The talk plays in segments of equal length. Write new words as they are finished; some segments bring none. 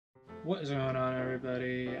What is going on,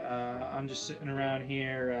 everybody? I'm just sitting around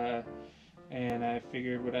here and I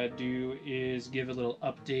figured what I'd do is give a little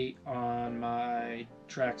update on my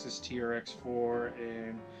Traxxas Trx4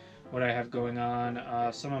 and what I have going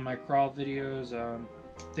on. Some of my crawl videos,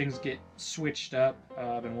 things get switched up.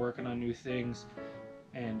 I've been working on new things,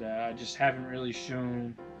 and I just haven't really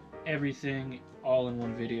shown everything all in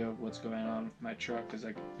one video of what's going on with my truck, because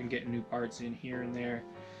I've been getting new parts in here and there,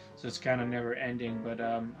 so it's kind of never ending. But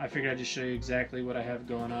I figured I'd just show you exactly what I have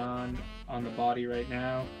going on the body right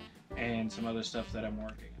now and some other stuff that I'm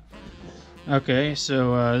working on. Okay,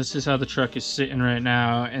 so this is how the truck is sitting right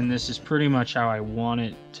now, and this is pretty much how I want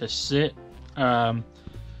it to sit.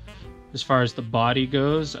 As far as the body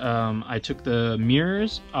goes, I took the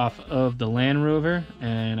mirrors off of the Land Rover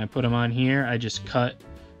and I put them on here. I just cut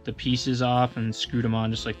the pieces off and screwed them on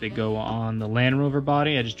just like they go on the Land Rover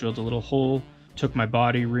body. I just drilled a little hole, took my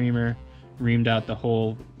body reamer, reamed out the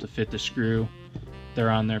hole to fit the screw. They're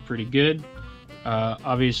on there pretty good.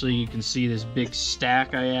 Obviously you can see this big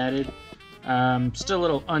stack I added. Still a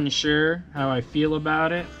little unsure how I feel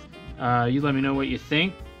about it. You let me know what you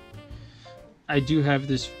think. I do have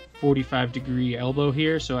this 45-degree elbow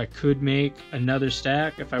here, so I could make another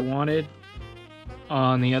stack if I wanted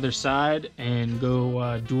on the other side and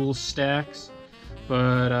go dual stacks,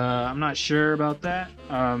 but I'm not sure about that.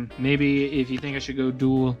 Maybe if you think I should go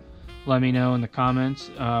dual, let me know in the comments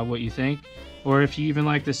what you think, or if you even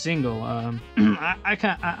like the single. I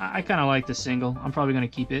kind of like the single. I'm probably going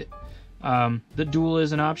to keep it. The dual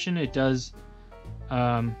is an option. It does,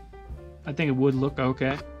 I think it would look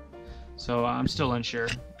okay, so I'm still unsure.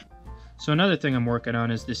 So another thing I'm working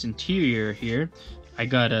on is this interior here. I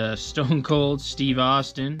got a Stone Cold Steve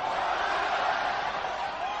Austin.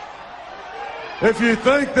 If you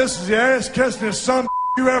think this is the ass-kissingest son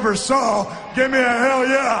you ever saw, give me a hell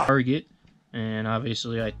yeah! Target, and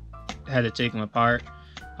obviously I had to take him apart.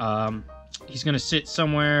 He's gonna sit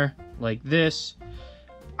somewhere like this.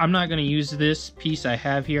 I'm not gonna use this piece I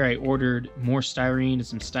have here. I ordered more styrene and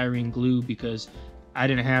some styrene glue because I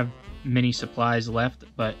didn't have many supplies left,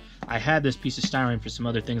 but I had this piece of styrene for some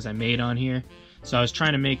other things I made on here. So I was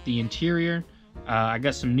trying to make the interior. I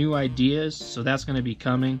got some new ideas, so that's going to be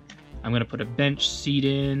coming. I'm going to put a bench seat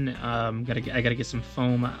in. I gotta get some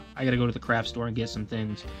foam. I gotta go to the craft store and get some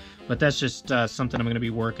things, but that's just something I'm going to be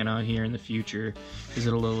working on here in the future. Is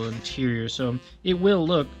it a little interior? So it will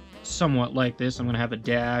look somewhat like this. I'm going to have a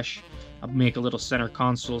dash. I'll make a little center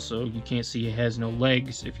console so you can't see it has no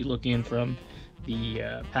legs if you look in from the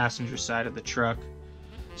passenger side of the truck.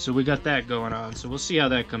 So we got that going on, so we'll see how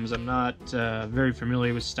that comes. I'm not very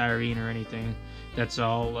familiar with styrene or anything. That's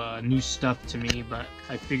all new stuff to me, but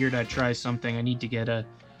I figured I'd try something. I need to get a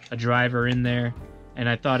driver in there, and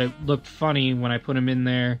I thought it looked funny when I put him in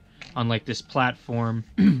there on like this platform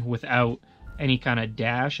without any kind of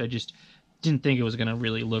dash. I just didn't think it was gonna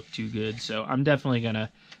really look too good, so I'm definitely gonna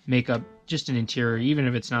make up just an interior. Even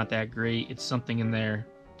if it's not that great, it's something in there.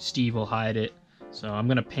 Steve will hide it. So I'm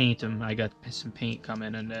gonna paint him. I got some paint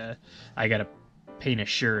coming, and I gotta paint a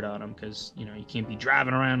shirt on him because, you know, you can't be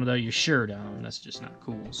driving around without your shirt on. That's just not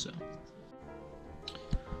cool. So,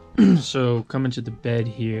 so coming to the bed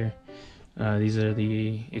here, these are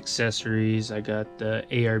the accessories. I got the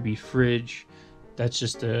ARB fridge. That's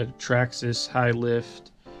just a Traxxas high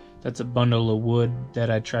lift. That's a bundle of wood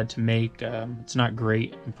that I tried to make. It's not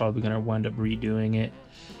great. I'm probably gonna wind up redoing it.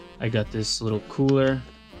 I got this little cooler.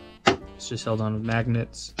 It's just held on with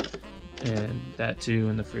magnets, and that too,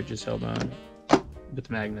 and the fridge is held on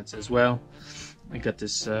with magnets as well. I got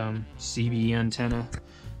this CB antenna.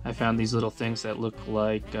 I found these little things that look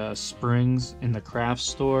like springs in the craft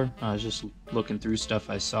store. I was just looking through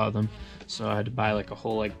stuff, I saw them, so I had to buy like a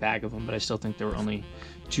whole bag of them, but I still think they were only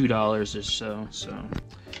 $2 or so. So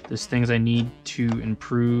there's things I need to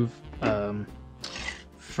improve.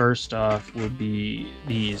 First off would be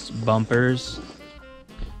these bumpers.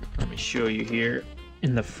 Let me show you here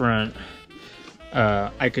in the front.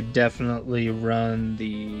 I could definitely run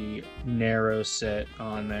the narrow set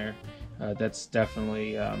on there. That's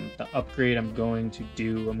definitely the upgrade I'm going to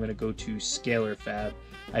do. I'm going to go to Scalar Fab.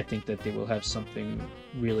 I think that they will have something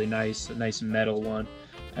really nice, a nice metal one,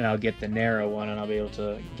 and I'll get the narrow one and I'll be able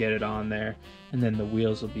to get it on there, and then the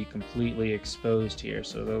wheels will be completely exposed here,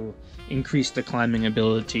 so they'll increase the climbing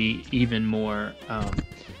ability even more,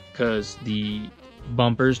 because the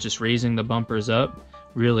bumpers, just raising the bumpers up,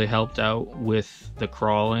 really helped out with the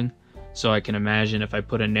crawling. So I can imagine if I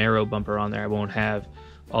put a narrow bumper on there, I won't have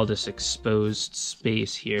all this exposed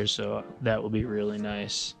space here, so that will be really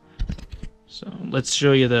nice. So let's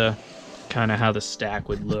show you the kind of how the stack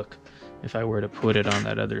would look if I were to put it on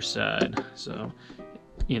that other side. So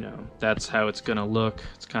you know, that's how it's gonna look.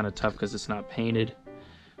 It's kind of tough because it's not painted.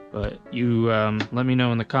 But you let me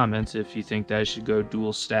know in the comments if you think that I should go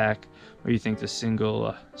dual stack, or you think the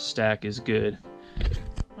single stack is good.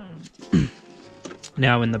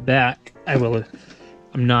 Now in the back, I'm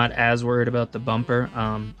not as worried about the bumper.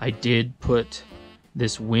 I did put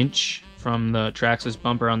this winch from the Traxxas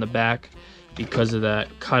bumper on the back because of that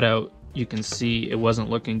cutout. You can see it wasn't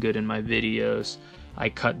looking good in my videos. I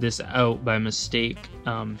cut this out by mistake,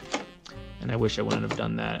 and I wish I wouldn't have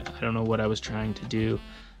done that. I don't know what I was trying to do.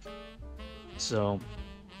 So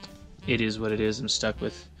it is what it is. I'm stuck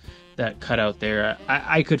with that cutout there.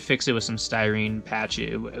 I could fix it with some styrene patch.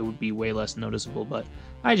 It would be way less noticeable, but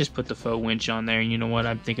I just put the faux winch on there. And you know what?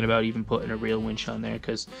 I'm thinking about even putting a real winch on there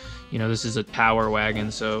because, you know, this is a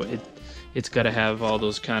Power-Wagon, so it's got to have all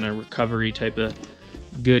those kind of recovery type of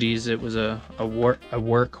goodies. It was a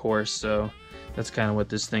workhorse, so that's kind of what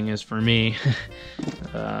this thing is for me.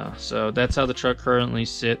 So that's how the truck currently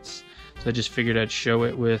sits. So I just figured I'd show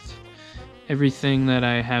it with everything that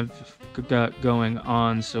I have got going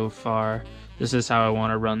on so far. This is how I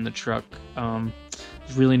want to run the truck.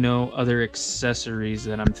 There's really no other accessories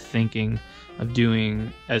that I'm thinking of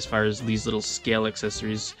doing as far as these little scale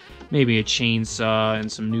accessories. Maybe a chainsaw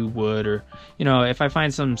and some new wood, or, you know, if I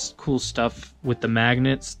find some cool stuff with the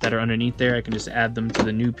magnets that are underneath there, I can just add them to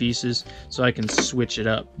the new pieces so I can switch it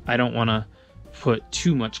up. I don't want to put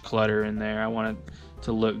too much clutter in there. I want it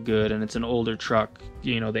to look good, and it's an older truck.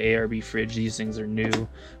 You know, the ARB fridge, these things are new,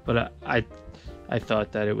 but I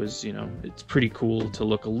thought that it was, you know, it's pretty cool to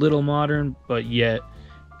look a little modern, but yet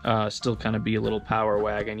still kind of be a little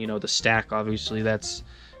Power-Wagon. You know, the stack, obviously, that's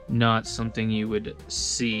not something you would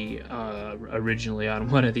see originally on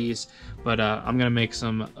one of these, but I'm gonna make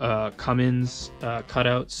some Cummins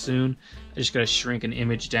cutouts soon. I just gotta shrink an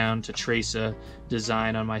image down to trace a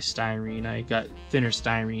design on my styrene. I got thinner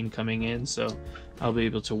styrene coming in, so I'll be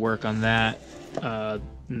able to work on that.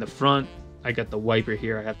 In the front, I got the wiper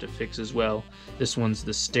here I have to fix as well. This one's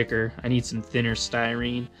the sticker. I need some thinner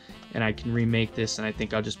styrene, and I can remake this, and I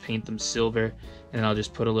think I'll just paint them silver, and I'll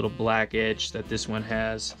just put a little black edge that this one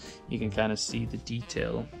has. You can kind of see the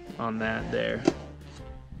detail on that there.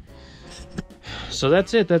 So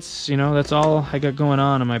that's it. That's, you know, that's all I got going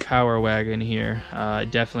on my Power-Wagon here. I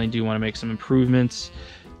definitely do want to make some improvements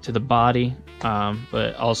to the body,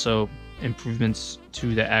 but also improvements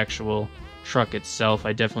to the actual truck itself.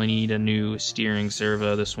 I definitely need a new steering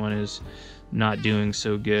servo. This one is not doing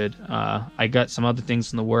so good. I got some other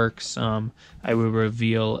things in the works. I will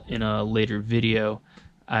reveal in a later video.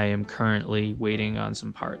 I am currently waiting on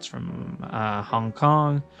some parts from Hong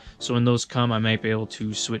Kong, so when those come, I might be able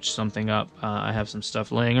to switch something up. I have some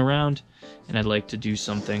stuff laying around, and I'd like to do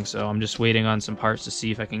something, so I'm just waiting on some parts to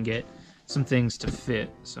see if I can get some things to fit.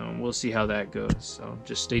 So we'll see how that goes. So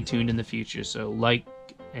just stay tuned in the future. So like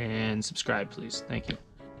and subscribe, please. Thank you.